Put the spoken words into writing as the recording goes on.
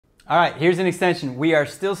All right, here's an extension. We are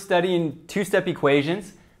still studying two-step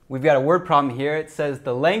equations. We've got a word problem here. It says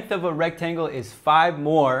the length of a rectangle is 5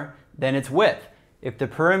 more than its width. If the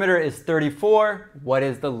perimeter is 34, what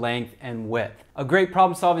is the length and width? A great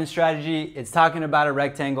problem-solving strategy. It's talking about a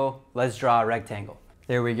rectangle. Let's draw a rectangle.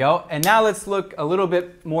 There we go. And now let's look a little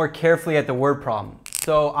bit more carefully at the word problem.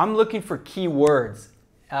 So I'm looking for key words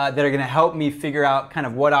that are going to help me figure out kind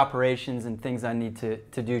of what operations and things I need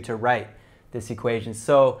to do to write this equation.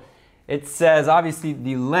 So it says obviously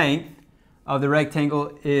the length of the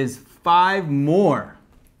rectangle is 5 more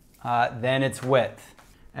than its width.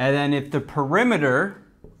 And then if the perimeter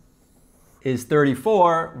is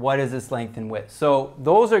 34, what is its length and width? So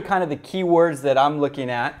those are kind of the key words that I'm looking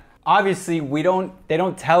at. Obviously, they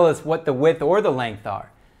don't tell us what the width or the length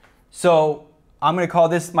are. So I'm going to call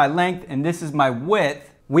this my length and this is my width.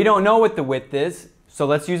 We don't know what the width is, so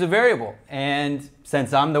let's use a variable. And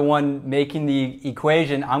since I'm the one making the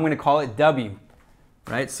equation, I'm going to call it W,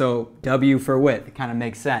 right? So W for width. It kind of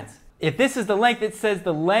makes sense. If this is the length, it says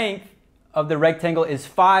the length of the rectangle is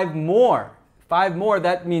 5 more. 5 more,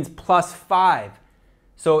 that means plus 5.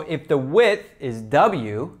 So if the width is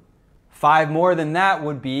W, 5 more than that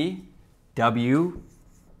would be W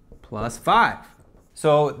plus 5.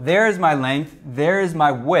 So there's my length, there's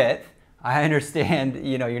my width. I understand,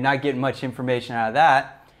 you're not getting much information out of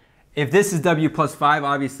that. If this is W plus 5,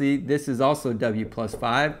 obviously this is also W plus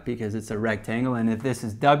 5 because it's a rectangle. And if this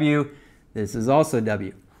is W, this is also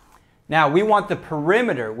W. Now we want the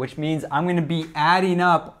perimeter, which means I'm going to be adding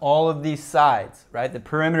up all of these sides, right? The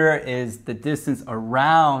perimeter is the distance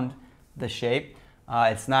around the shape.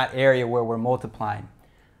 It's not area where we're multiplying.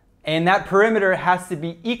 And that perimeter has to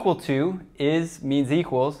be equal to, means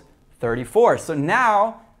equals, 34. So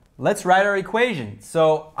now let's write our equation.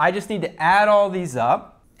 So I just need to add all these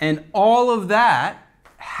up, and all of that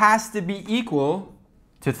has to be equal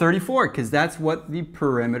to 34 because that's what the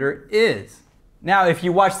perimeter is. Now, if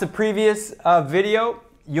you watched the previous video,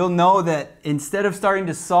 you'll know that instead of starting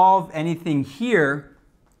to solve anything here,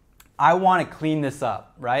 I want to clean this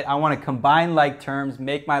up, right? I want to combine like terms,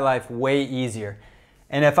 make my life way easier.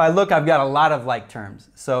 And if I look, I've got a lot of like terms.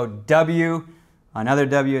 So W, another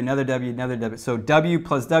W, another W, another W. So W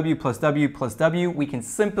plus W plus W plus W, we can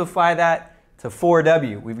simplify that to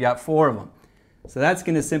 4W. We've got 4 of them. So that's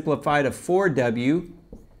going to simplify to 4W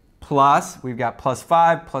plus, we've got plus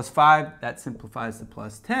 5, that simplifies to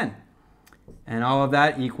plus 10. And all of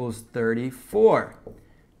that equals 34.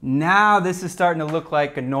 Now this is starting to look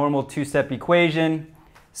like a normal two-step equation.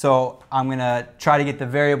 So I'm going to try to get the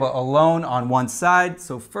variable alone on one side.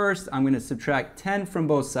 So first I'm going to subtract 10 from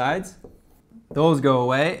both sides. Those go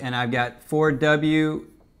away and I've got 4W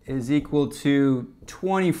is equal to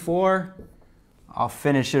 24. I'll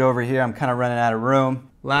finish it over here. I'm kind of running out of room.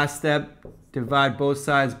 Last step, divide both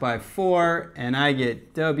sides by 4 and I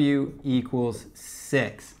get W equals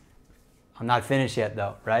 6. I'm not finished yet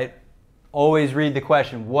though, right? Always read the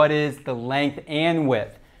question, what is the length and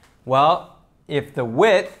width? Well, if the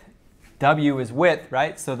width, W is width,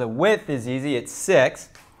 right? So the width is easy, it's 6.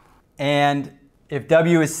 And if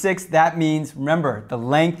W is 6, that means, remember, the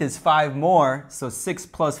length is 5 more. So 6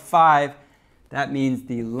 plus 5, that means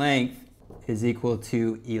the length is equal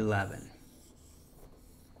to 11.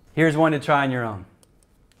 Here's one to try on your own.